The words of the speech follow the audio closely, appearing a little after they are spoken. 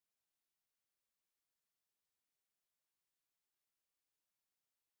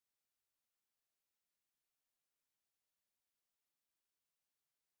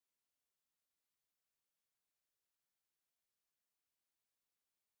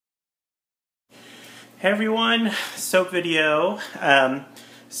Hey everyone, soap video.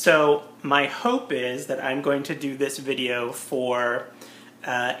 So my hope is that I'm going to do this video for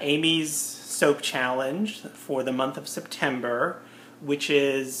Amy's soap challenge for the month of September, which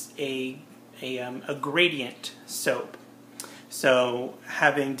is a gradient soap. So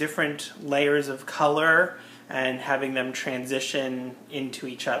having different layers of color and having them transition into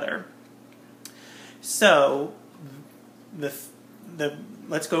each other. So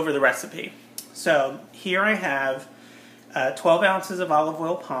let's go over the recipe. So here I have 12 ounces of olive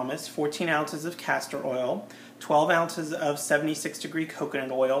oil pomace, 14 ounces of castor oil, 12 ounces of 76-degree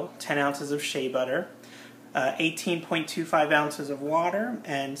coconut oil, 10 ounces of shea butter, 18.25 ounces of water,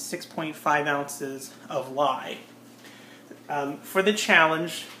 and 6.5 ounces of lye. For the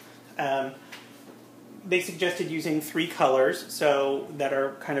challenge, they suggested using 3 colors so that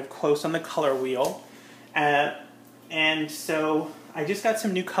are kind of close on the color wheel. And so I just got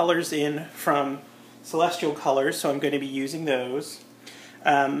some new colors in from Celestial Colors, so I'm going to be using those.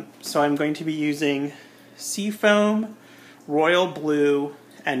 So I'm going to be using Seafoam, Royal Blue,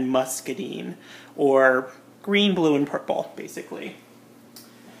 and Muscadine, or green, blue, and purple, basically.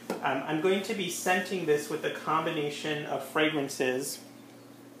 I'm going to be scenting this with a combination of fragrances.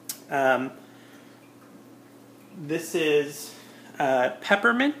 This is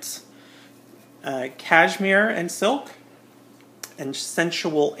peppermint, cashmere and silk, and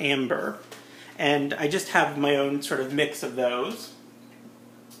sensual amber. And I just have my own sort of mix of those.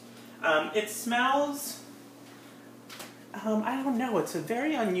 It smells, I don't know, it's a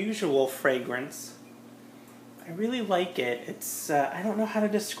very unusual fragrance. I really like it. It's, I don't know how to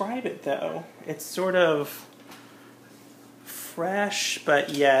describe it though. It's sort of fresh,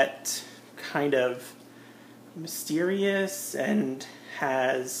 but yet kind of mysterious and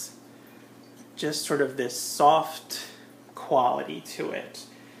has just sort of this soft quality to it.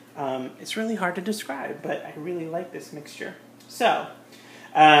 It's really hard to describe, but I really like this mixture. So,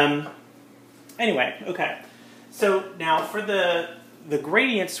 anyway, okay. So now for the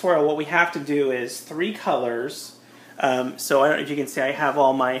gradient swirl, what we have to do is 3 colors. So I don't know if you can see, I have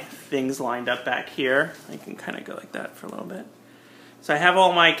all my things lined up back here. I can kind of go like that for a little bit. So I have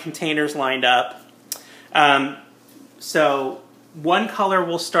all my containers lined up. So one color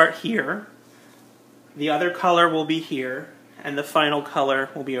will start here, the other color will be here, and the final color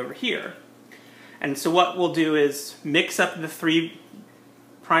will be over here. And so what we'll do is mix up the 3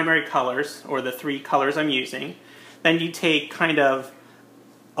 primary colors, or the 3 colors I'm using. Then you take kind of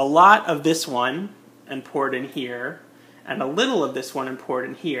a lot of this one and pour it in here, and a little of this one and pour it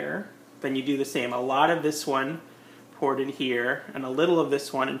in here. Then you do the same. A lot of this one, pour it in here, and a little of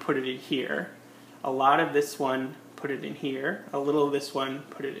this one and put it in here. A lot of this one, put it in here. A little of this one,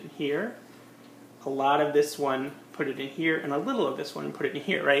 put it in here. A lot of this one, put it in here, and a little of this one and put it in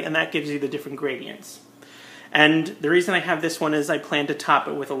here, right? And that gives you the different gradients. And the reason I have this one is I plan to top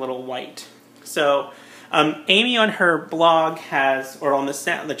it with a little white. So Amy on her blog has, or on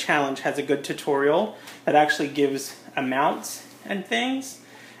the challenge, has a good tutorial that actually gives amounts and things.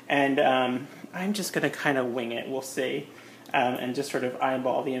 And I'm just going to kind of wing it, we'll see, and just sort of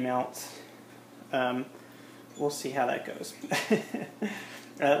eyeball the amounts. We'll see how that goes.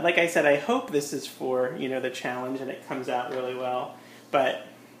 Like I said, I hope this is for, you know, the challenge and it comes out really well, but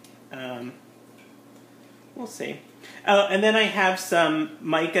we'll see. And then I have some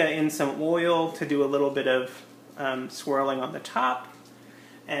mica and some oil to do a little bit of swirling on the top,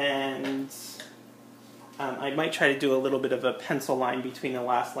 and I might try to do a little bit of a pencil line between the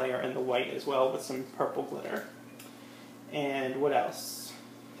last layer and the white as well with some purple glitter. And what else?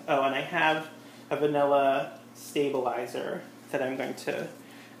 Oh, and I have a vanilla stabilizer that I'm going to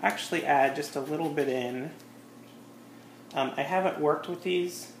actually add just a little bit in. I haven't worked with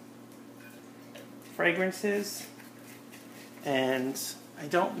these fragrances, and I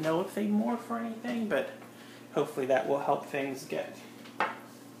don't know if they morph or anything, but hopefully that will help things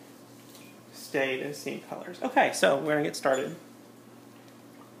stay the same colors. Okay, so we're gonna get started.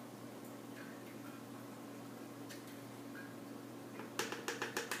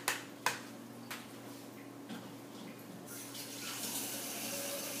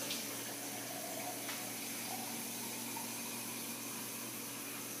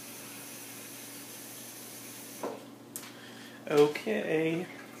 Okay.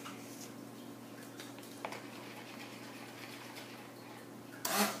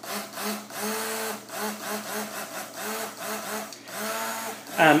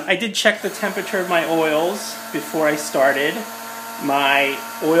 I did check the temperature of my oils before I started. My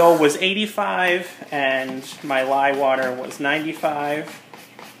oil was 85 and my lye water was 95.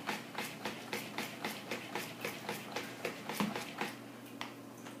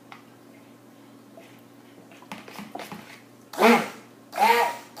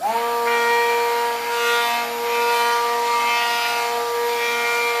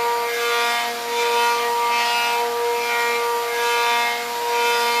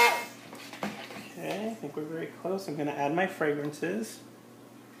 we're very close. I'm going to add my fragrances.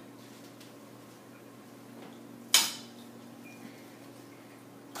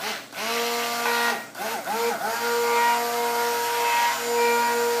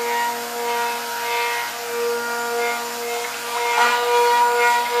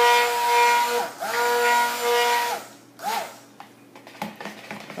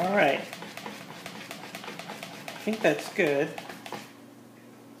 All right. I think that's good.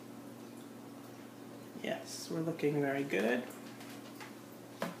 Yes, we're looking very good.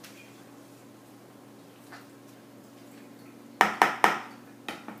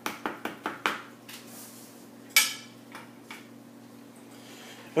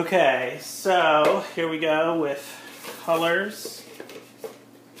 Okay, so here we go with colors.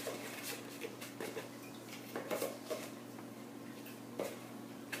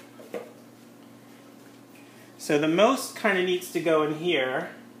 So the most kind of needs to go in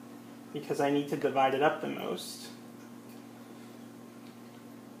here because I need to divide it up the most.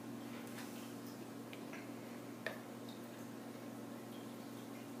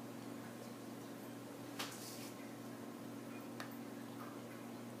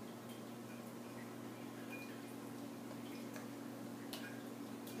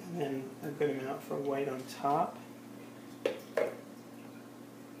 And then a good amount for white on top.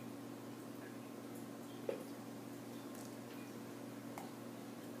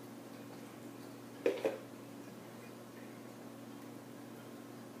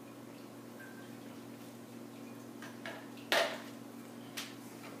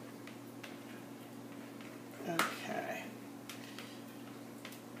 Okay.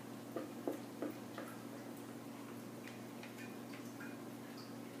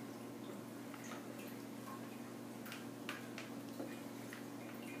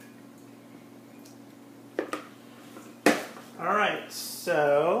 All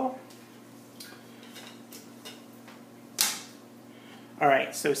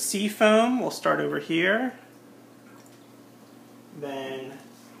right, so Seafoam, we'll start over here. Then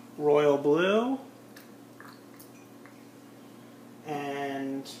Royal Blue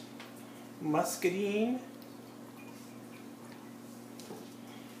and Muscadine.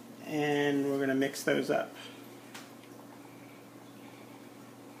 And we're going to mix those up.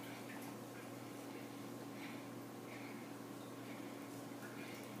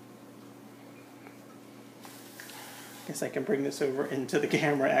 I guess I can bring this over into the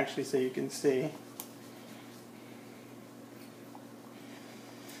camera actually so you can see.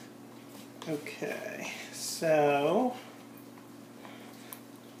 Okay, so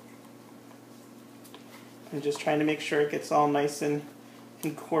I'm just trying to make sure it gets all nice and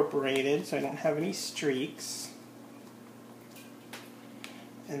incorporated so I don't have any streaks.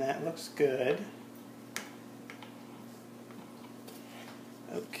 And that looks good.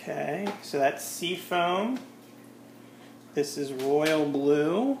 Okay, so that's Seafoam. This is Royal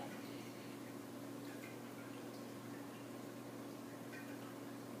Blue.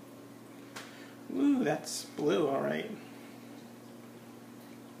 Ooh, that's blue, all right.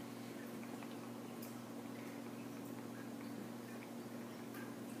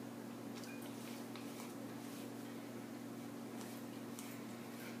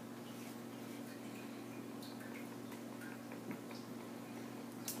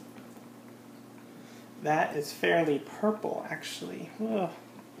 That is fairly purple, actually. Ugh.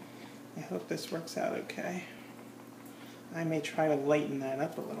 I hope this works out okay. I may try to lighten that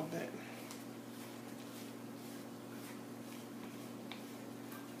up a little bit.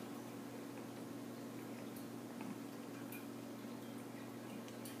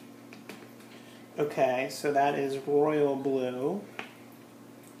 Okay, so that is Royal Blue.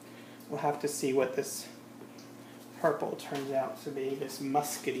 We'll have to see what this purple turns out to be, this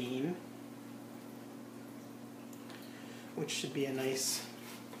Muscadine, which should be a nice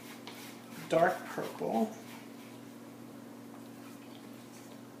dark purple.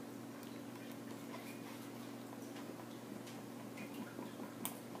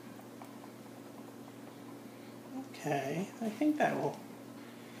 Okay, I think that will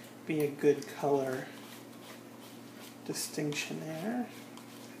be a good color distinction there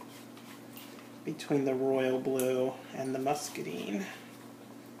between the Royal Blue and the Muscadine.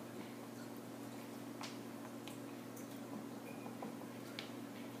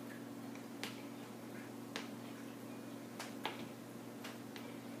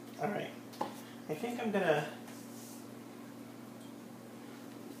 Alright, I think I'm going to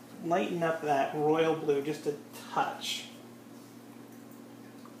lighten up that Royal Blue just a touch.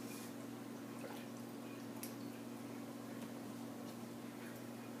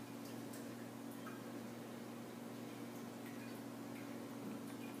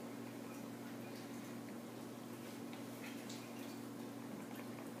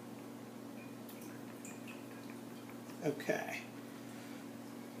 Okay.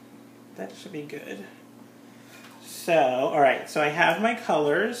 That should be good. So, alright, so I have my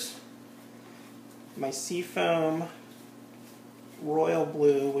colors. My Seafoam royal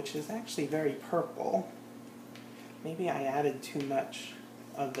blue, which is actually very purple. Maybe I added too much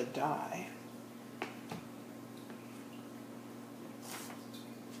of the dye.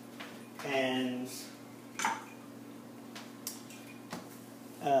 And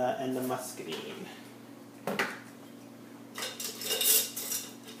the muscadine.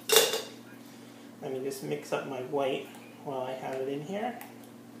 Let me just mix up my white while I have it in here.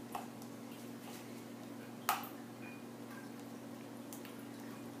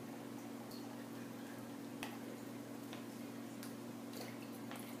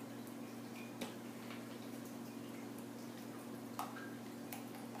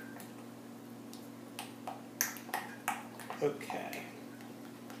 Okay.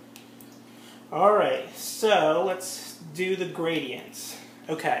 All right, so let's do the gradients.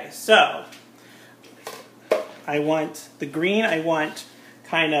 Okay, so I want the green, I want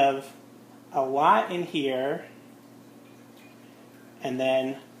kind of a lot in here and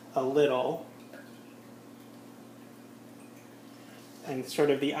then a little, and sort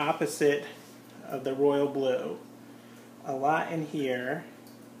of the opposite of the royal blue. A lot in here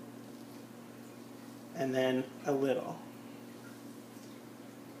and then a little.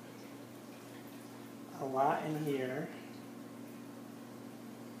 A lot in here,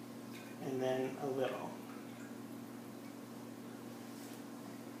 and then a little.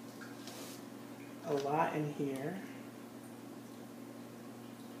 A lot in here,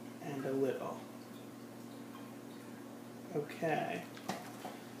 and a little. Okay.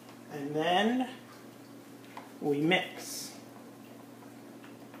 And then we mix.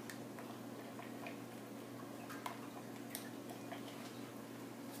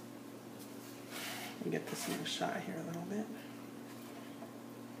 Let me get this in the shot here a little bit.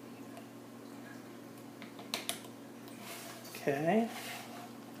 Okay.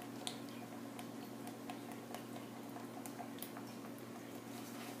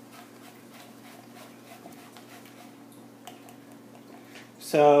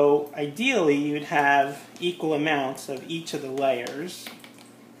 So ideally you'd have equal amounts of each of the layers.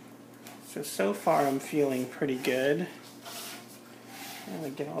 So far I'm feeling pretty good. I'm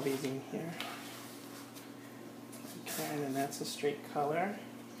going to get all these in here. Okay, and then that's a straight color.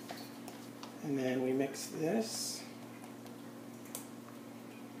 And then we mix this.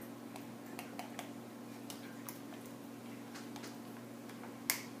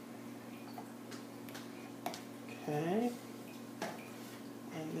 Okay.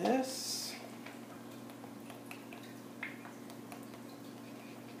 And this.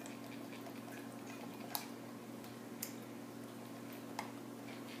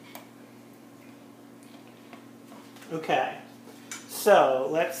 Okay, so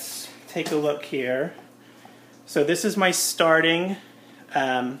let's take a look here. So this is my starting,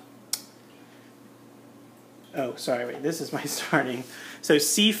 this is my starting. So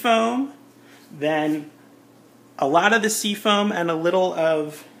Seafoam, then a lot of the Seafoam and a little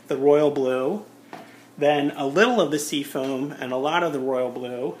of the royal blue, then a little of the Seafoam and a lot of the royal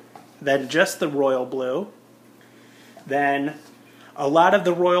blue, then just the royal blue, then a lot of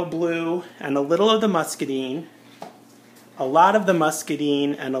the royal blue and a little of the muscadine, a lot of the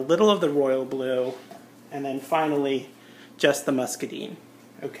muscadine and a little of the royal blue, and then finally just the muscadine.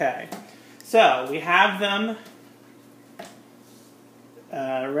 Okay, so we have them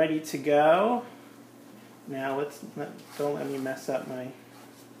ready to go. Now don't let me mess up my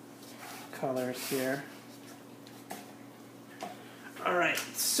colors here. All right,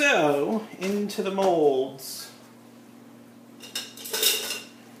 so into the molds.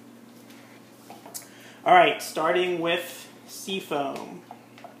 All right, starting with Seafoam.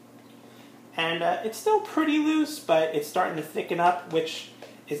 And it's still pretty loose, but it's starting to thicken up, which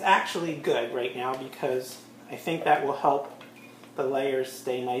is actually good right now because I think that will help the layers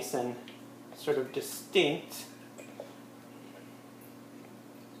stay nice and sort of distinct.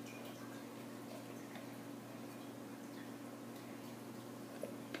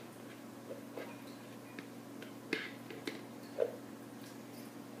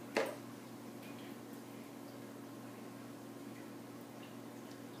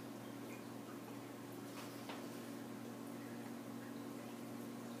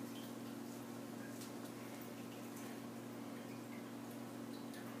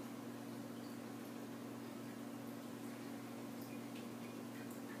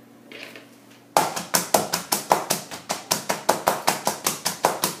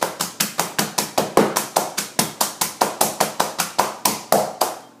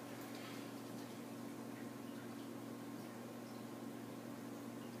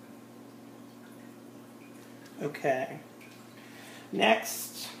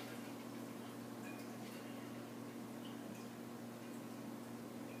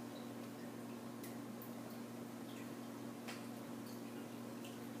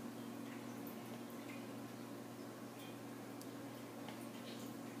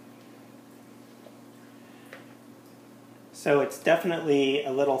 So it's definitely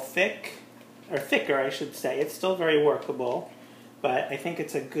a little thick, or thicker I should say. It's still very workable, but I think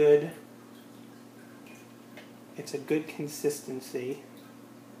it's a good consistency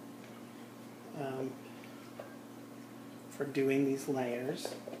for doing these layers.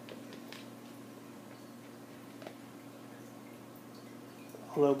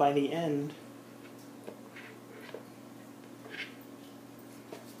 Although by the end,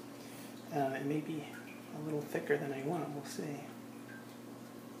 it may be a little thicker than I want. We'll see.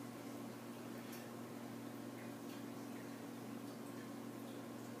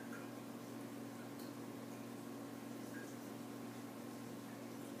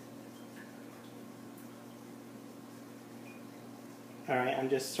 All right, I'm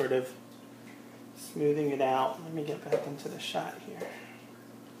just sort of smoothing it out. Let me get back into the shot here.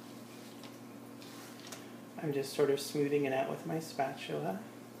 I'm just sort of smoothing it out with my spatula.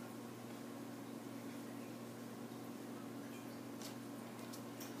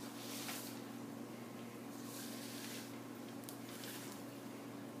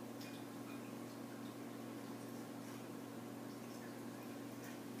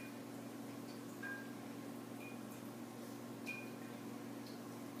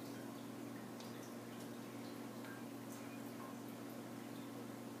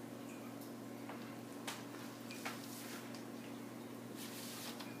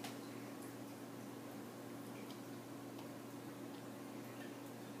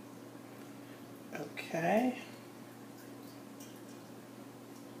 Okay.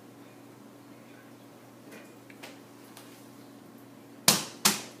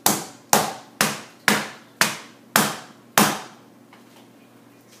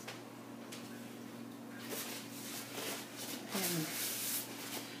 I'm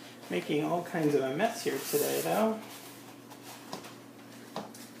making all kinds of a mess here today, though.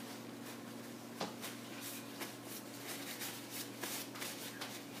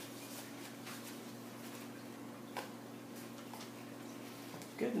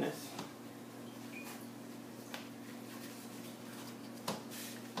 Goodness.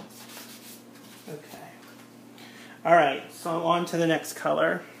 Okay. All right, so on to the next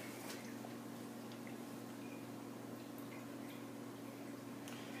color.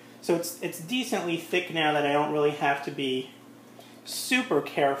 So it's decently thick now that I don't really have to be super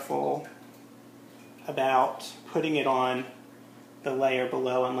careful about putting it on the layer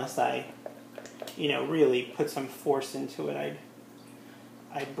below unless I, really put some force into it.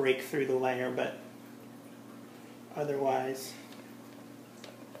 I'd break through the layer, but otherwise.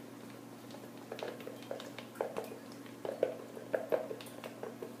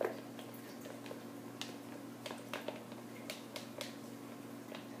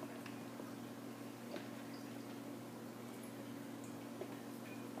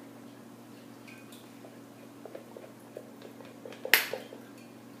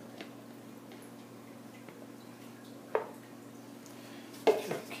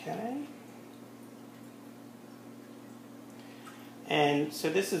 Okay. And so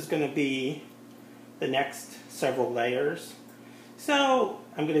this is going to be the next several layers. So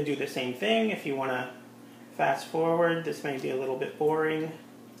I'm going to do the same thing. If you want to fast forward, this may be a little bit boring.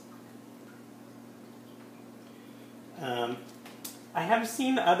 I have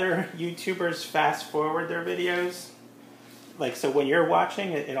seen other YouTubers fast forward their videos. Like, so when you're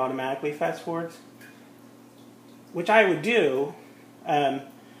watching, it automatically fast forwards, which I would do.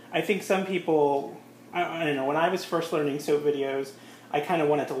 I think some people, I don't know, when I was first learning soap videos, I kind of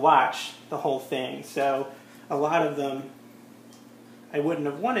wanted to watch the whole thing. So a lot of them, I wouldn't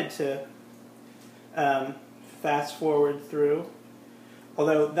have wanted to fast forward through.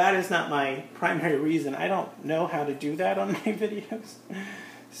 Although that is not my primary reason. I don't know how to do that on my videos.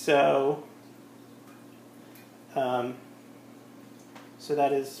 So, so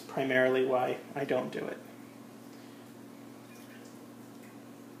that is primarily why I don't do it.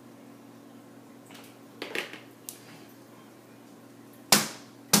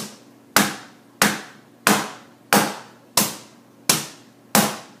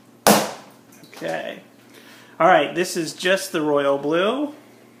 Okay. All right, this is just the royal blue.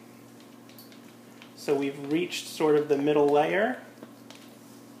 So we've reached sort of the middle layer.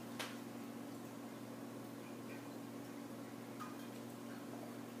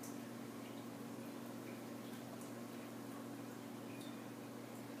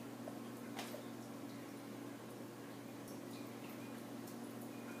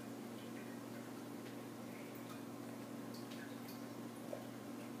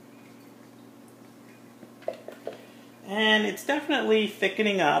 And it's definitely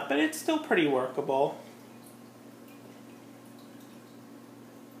thickening up, but it's still pretty workable.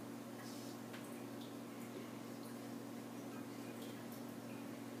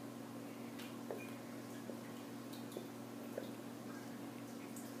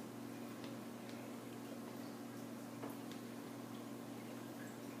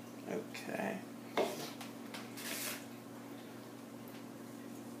 Okay.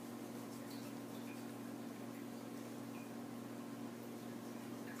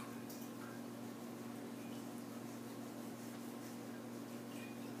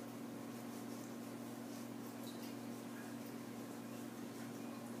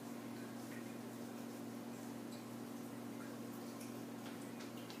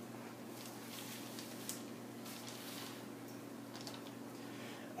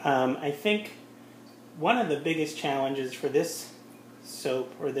 I think one of the biggest challenges for this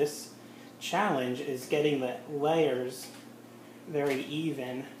soap, or this challenge, is getting the layers very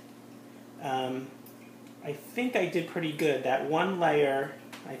even. I think I did pretty good. That one layer,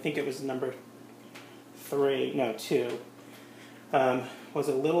 I think it was number 2, was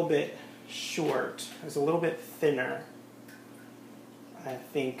a little bit short. It was a little bit thinner, I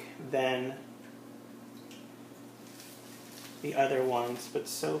think, than the other ones, but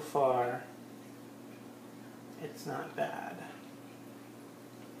so far it's not bad.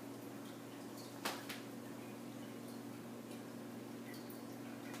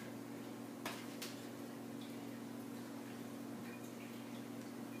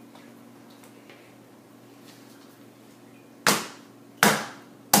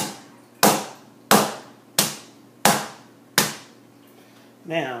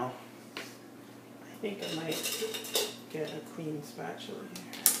 Now, I think I might get a clean spatula here.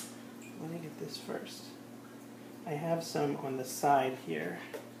 Let me get this first. I have some on the side here.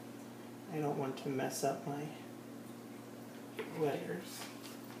 I don't want to mess up my layers.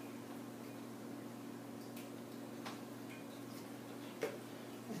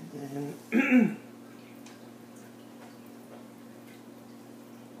 And then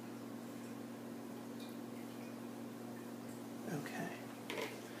okay.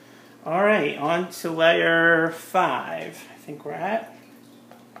 All right, on to layer 5. I think we're at.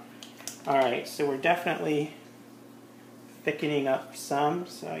 All right, so we're definitely thickening up some,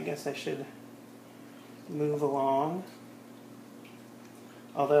 so I guess I should move along.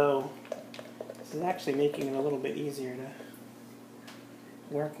 Although this is actually making it a little bit easier to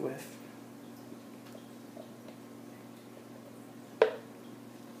work with.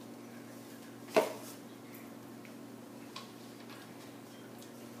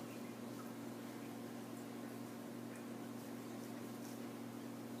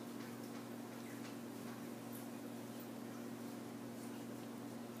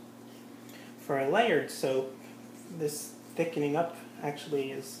 For a layered soap, this thickening up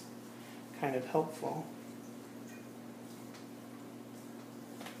actually is kind of helpful.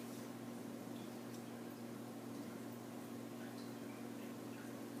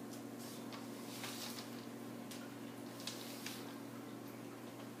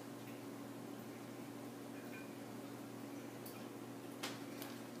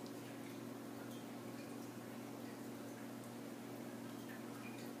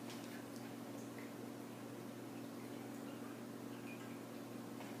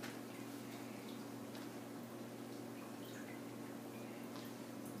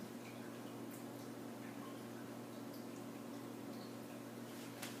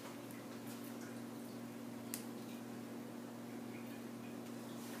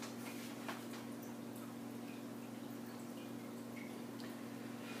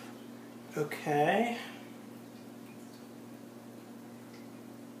 Okay.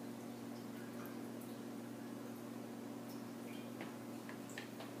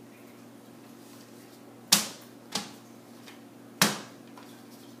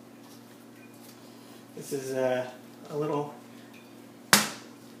 This is a little,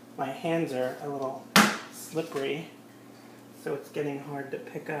 my hands are a little slippery, so it's getting hard to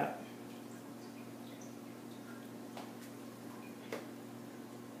pick up.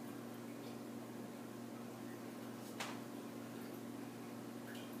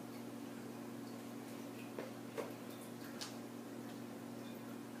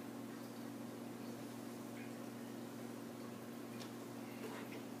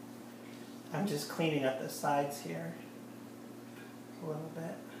 I'm just cleaning up the sides here a little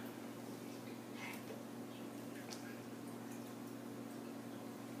bit.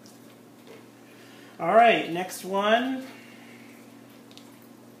 All right, next one.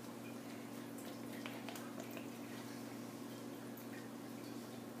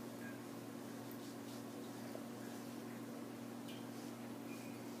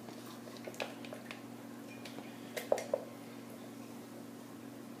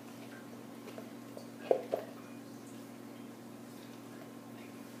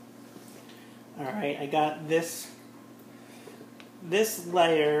 Alright, I got this. This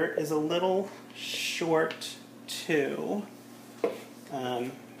layer is a little short too.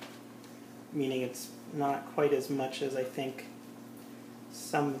 meaning it's not quite as much as I think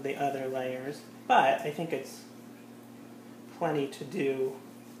some of the other layers, but I think it's plenty to do,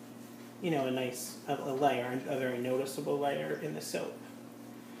 you know, a layer, a very noticeable layer in the soap.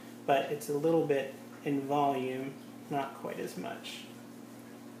 But it's a little bit in volume, not quite as much.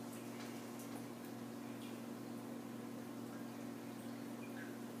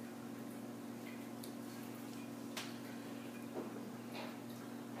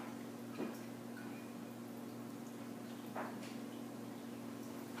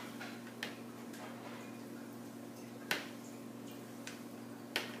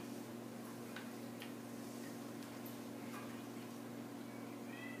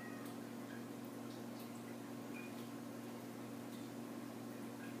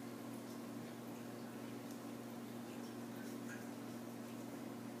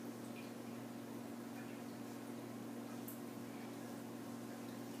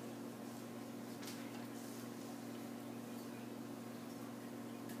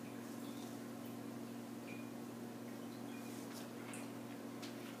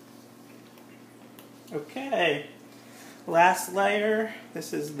 Okay, last layer.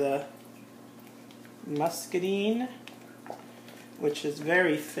 This is the muscadine, which is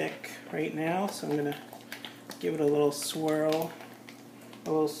very thick right now, so I'm going to give it a little swirl, a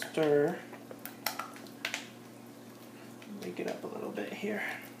little stir. Make it up a little bit here.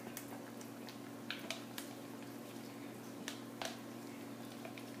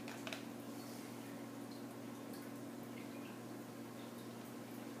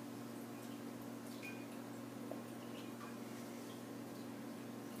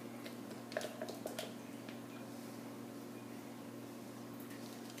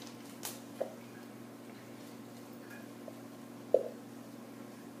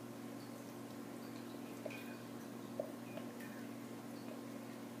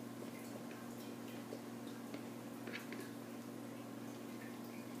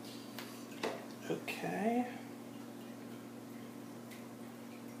 Okay.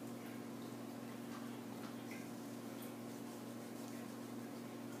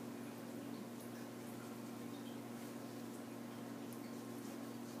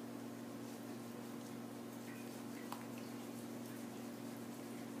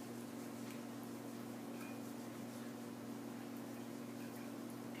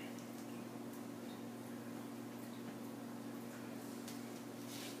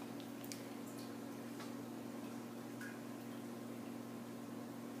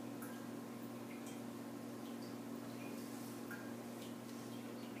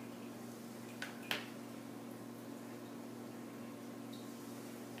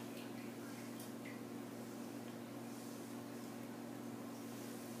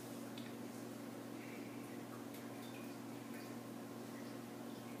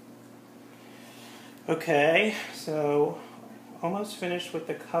 Okay, so almost finished with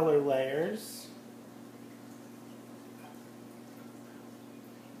the color layers.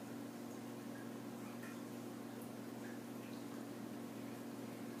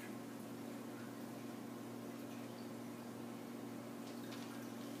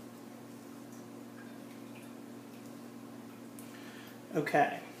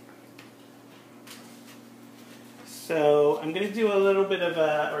 Okay. So I'm going to do a little bit of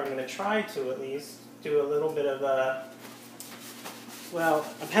a, or I'm going to try to at least, do a little bit of a, well,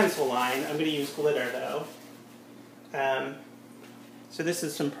 a pencil line. I'm going to use glitter though. So this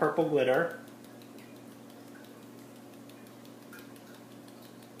is some purple glitter.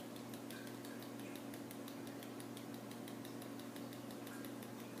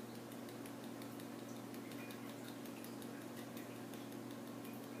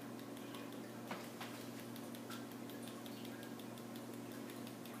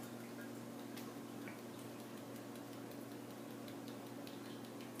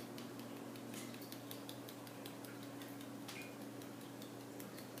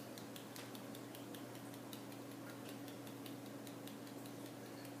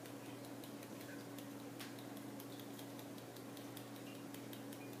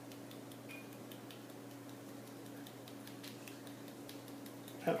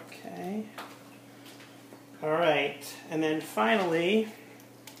 Okay. All right, and then finally,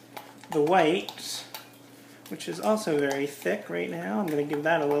 the white, which is also very thick right now. I'm going to give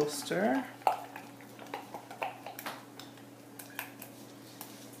that a little stir.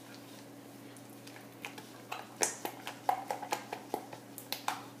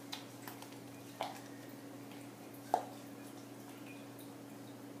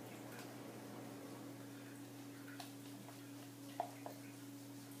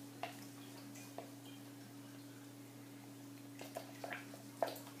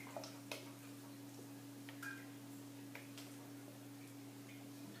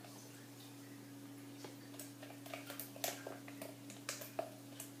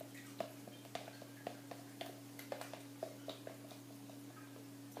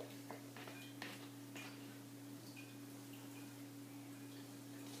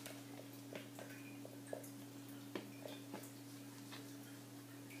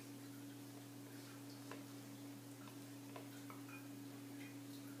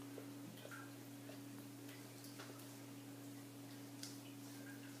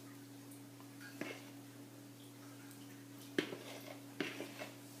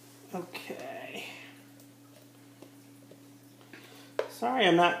 Okay. Sorry,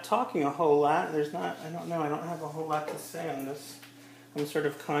 I'm not talking a whole lot. I don't know, I don't have a whole lot to say on this. I'm sort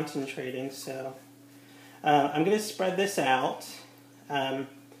of concentrating, so. I'm going to spread this out. I'm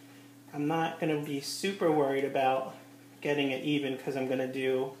not going to be super worried about getting it even because I'm going to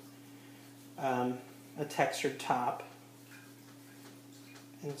do a textured top.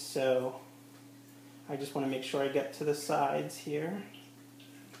 And so I just want to make sure I get to the sides here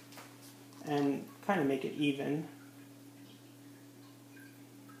and kind of make it even.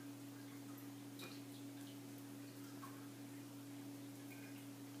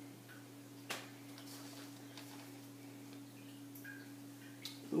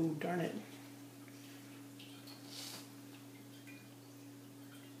 Ooh, darn it.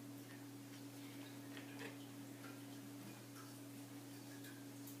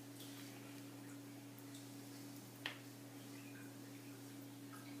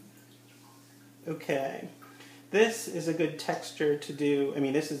 Okay, this is a good texture to do,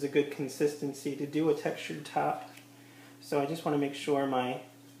 this is a good consistency to do a textured top. So I just want to make sure I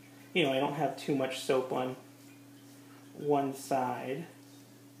don't have too much soap on one side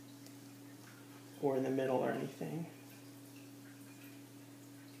or in the middle or anything.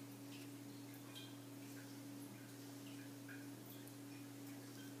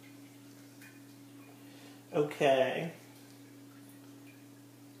 Okay.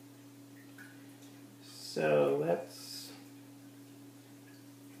 So let's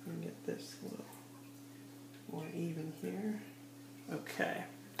get this a little more even here. Okay.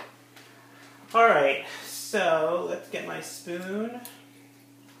 All right, so let's get my spoon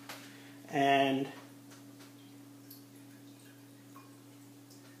and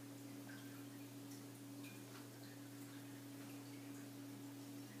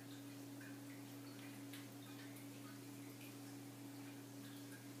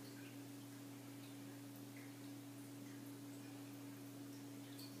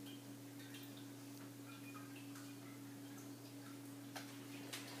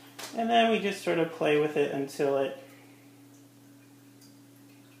then we just sort of play with it until it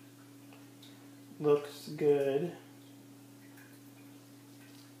looks good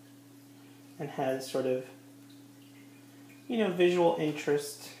and has sort of, visual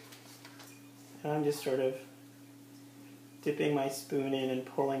interest. And I'm just sort of dipping my spoon in and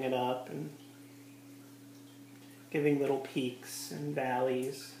pulling it up and giving little peaks and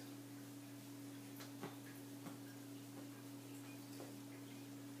valleys.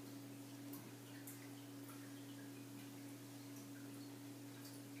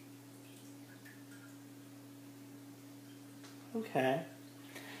 Okay,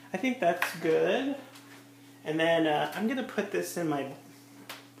 I think that's good. And then I'm going to put this in my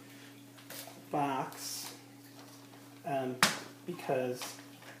box because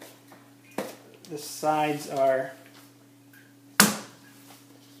the sides are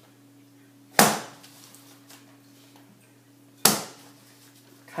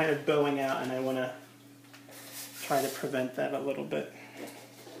kind of bowing out, and I want to try to prevent that a little bit.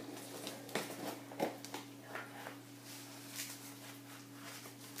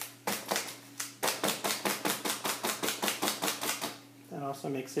 That also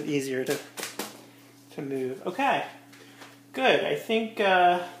makes it easier to move. Okay, good. I think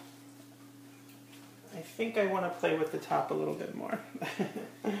I want to play with the top a little bit more.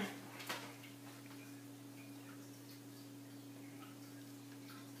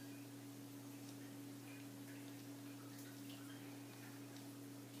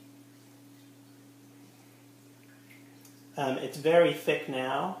 It's very thick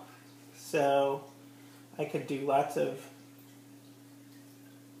now, so I could do lots of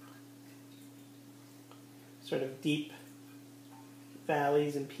sort of deep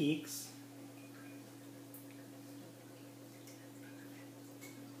valleys and peaks.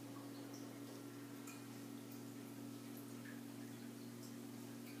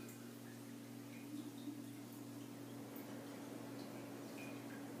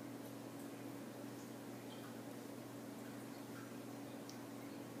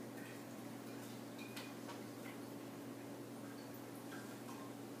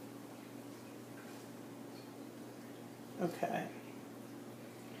 Okay,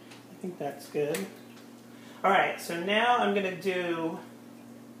 I think that's good. All right, so now I'm going to do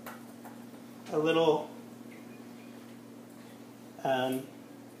a little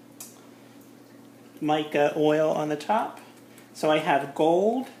mica oil on the top. So I have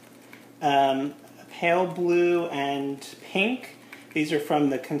gold, pale blue, and pink. These are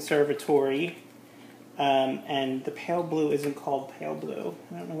from the conservatory, and the pale blue isn't called pale blue.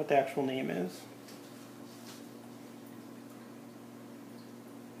 I don't know what the actual name is.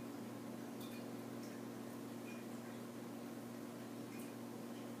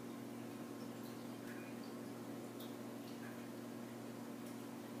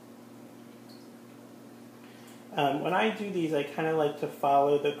 When I do these, I kind of like to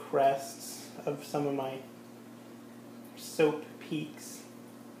follow the crests of some of my soap peaks,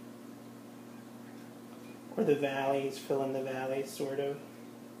 or the valleys, fill in the valleys, sort of.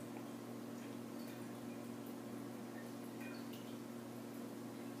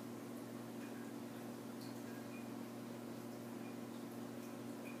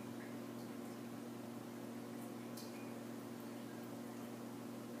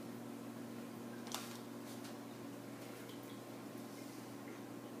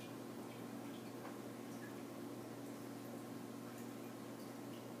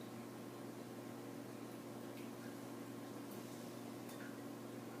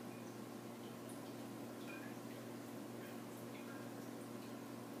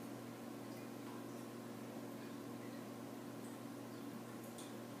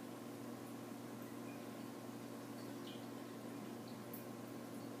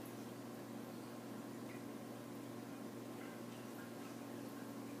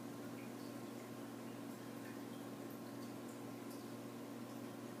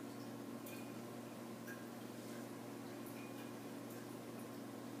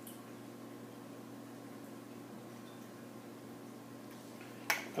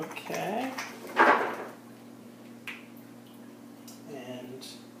 Okay. And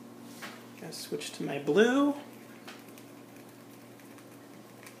I'm going to switch to my blue.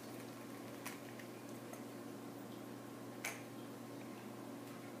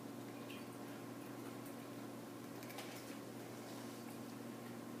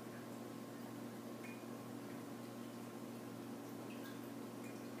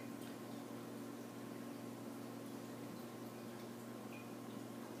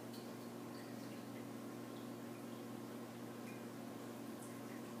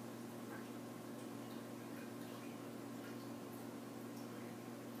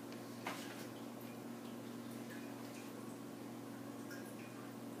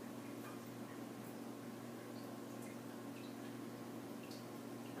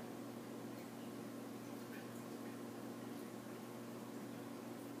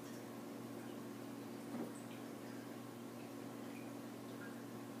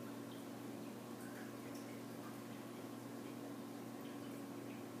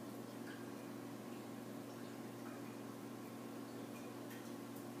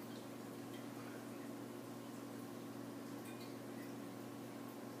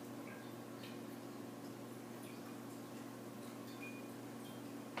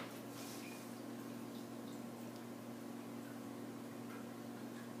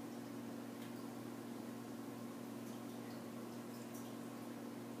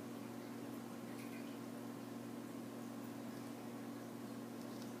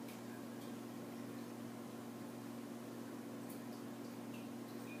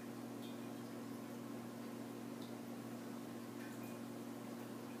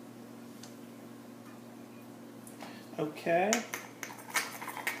 Okay.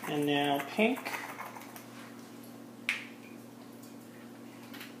 And now pink.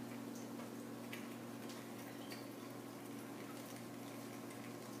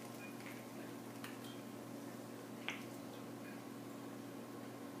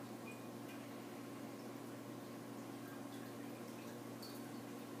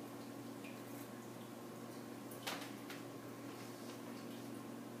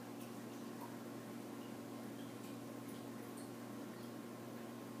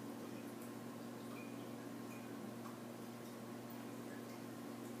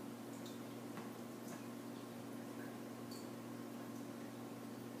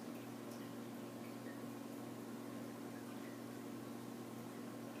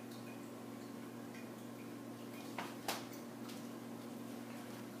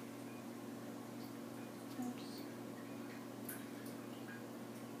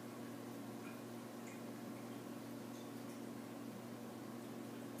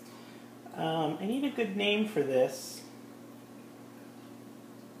 I need a good name for this.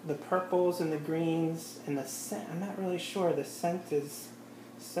 The purples and the greens and the scent, I'm not really sure. The scent is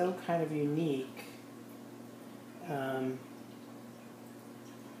so kind of unique. I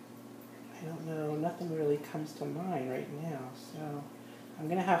don't know, nothing really comes to mind right now, so I'm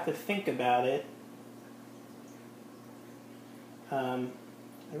going to have to think about it. I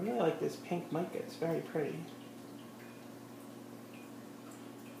really like this pink mica, it's very pretty.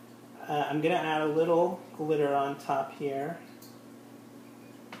 I'm going to add a little glitter on top here.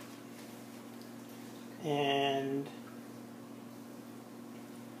 And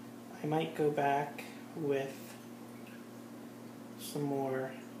I might go back with some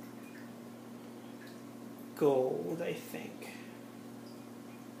more gold, I think.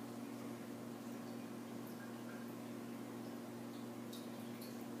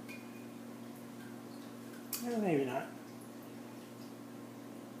 Maybe not.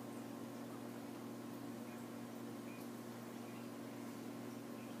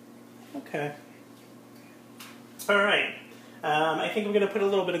 Okay. All right. I think I'm going to put a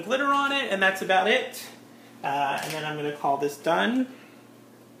little bit of glitter on it, and that's about it. And then I'm going to call this done.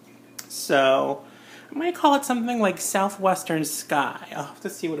 So I'm going to call it something like Southwestern Sky. I'll have to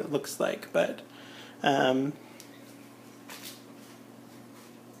see what it looks like, but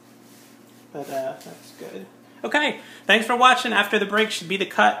that's good. Okay, thanks for watching. After the break should be the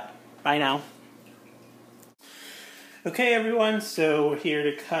cut. Bye now. Okay, everyone, so we're here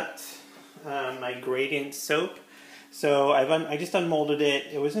to cut my gradient soap. So I just unmolded it.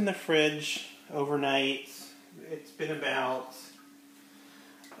 It was in the fridge overnight. It's been about,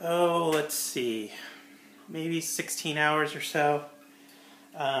 let's see, maybe 16 hours or so.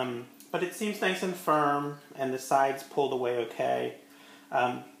 But it seems nice and firm, and the sides pulled away okay.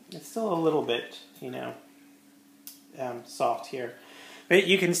 It's still a little bit, soft here. But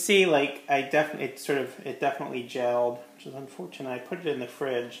you can see, like, it definitely gelled, which is unfortunate. I put it in the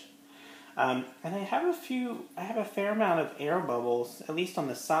fridge. And I have a fair amount of air bubbles, at least on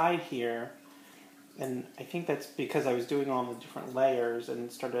the side here. And I think that's because I was doing all the different layers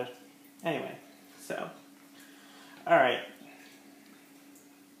and started, anyway, so, all right.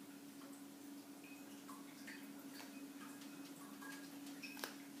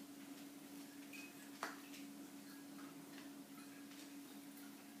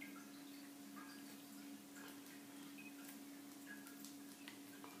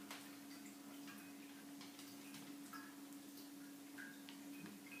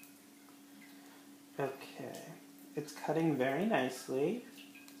 Okay, it's cutting very nicely.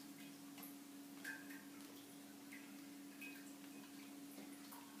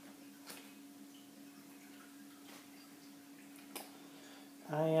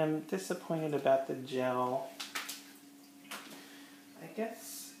 I am disappointed about the gel. I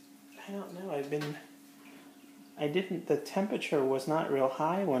guess, I don't know, the temperature was not real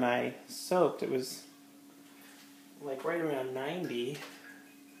high when I soaked. It was like right around 90.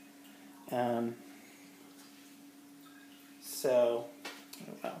 So,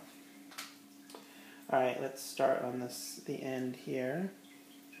 oh well. Alright, let's start on the end here.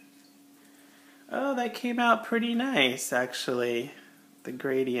 Oh, that came out pretty nice, actually, the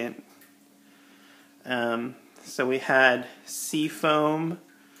gradient. So we had sea foam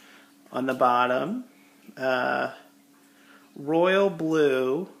on the bottom, royal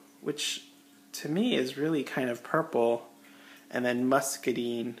blue, which to me is really kind of purple, and then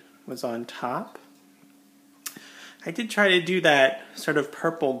muscadine was on top. I did try to do that sort of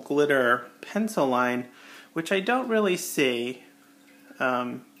purple glitter pencil line, which I don't really see.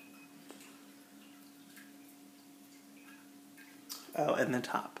 Oh, and the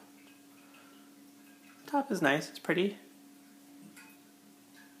top. The top is nice, it's pretty.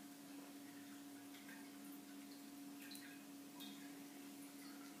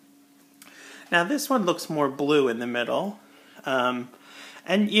 Now this one looks more blue in the middle.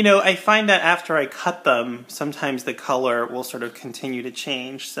 And, I find that after I cut them, sometimes the color will sort of continue to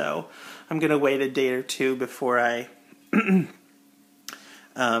change. So I'm going to wait a day or two before I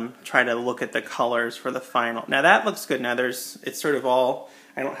try to look at the colors for the final. Now that looks good. Now it's sort of all,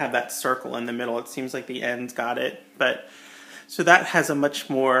 I don't have that circle in the middle. It seems like the ends got it. But so that has a much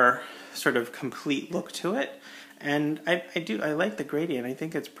more sort of complete look to it. And I like the gradient. I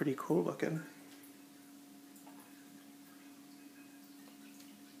think it's pretty cool looking.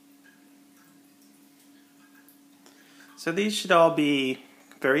 So these should all be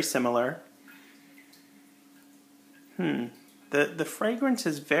very similar. The fragrance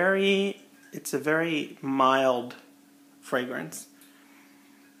is it's a very mild fragrance.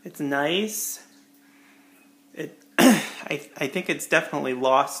 It's nice. I think it's definitely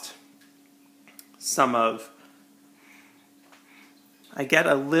lost some of, I get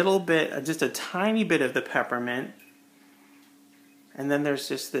a little bit, just a tiny bit of the peppermint. And then there's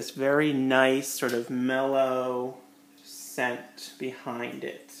just this very nice sort of mellow scent behind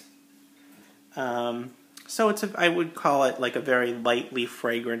it. So I would call it like a very lightly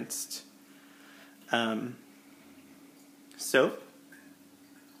fragranced soap.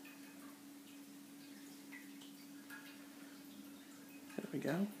 There we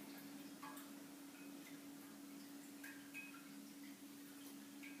go.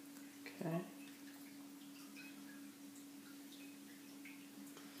 Okay.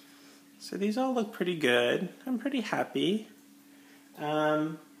 So these all look pretty good. I'm pretty happy.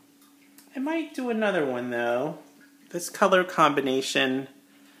 I might do another one though. This color combination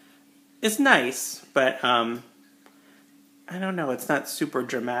is nice, but I don't know, it's not super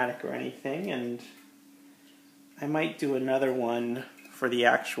dramatic or anything, and I might do another one for the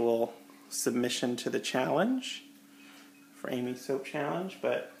actual submission to the challenge, for Amy's soap challenge,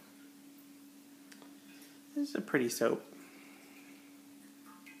 but this is a pretty soap.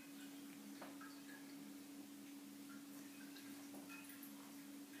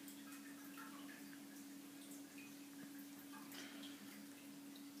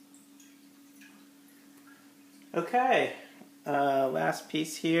 Okay, last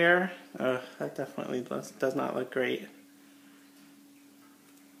piece here. That definitely does not look great.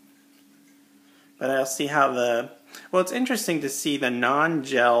 But I'll see how well, it's interesting to see the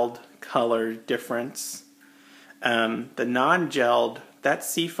non-gelled color difference. The non-gelled, that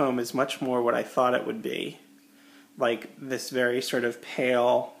seafoam is much more what I thought it would be. Like this very sort of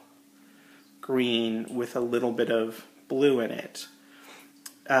pale green with a little bit of blue in it.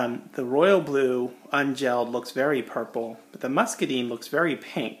 The royal blue ungelled looks very purple, but the muscadine looks very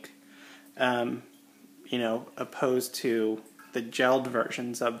pink, you know, opposed to the gelled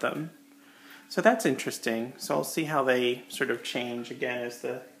versions of them. So that's interesting. So I'll see how they sort of change again as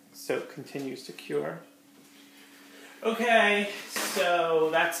the soap continues to cure. Okay, so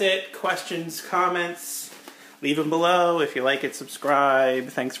that's it. Questions, comments, leave them below. If you like it, subscribe.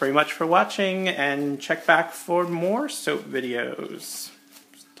 Thanks very much for watching, and check back for more soap videos.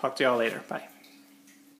 Talk to y'all later. Bye.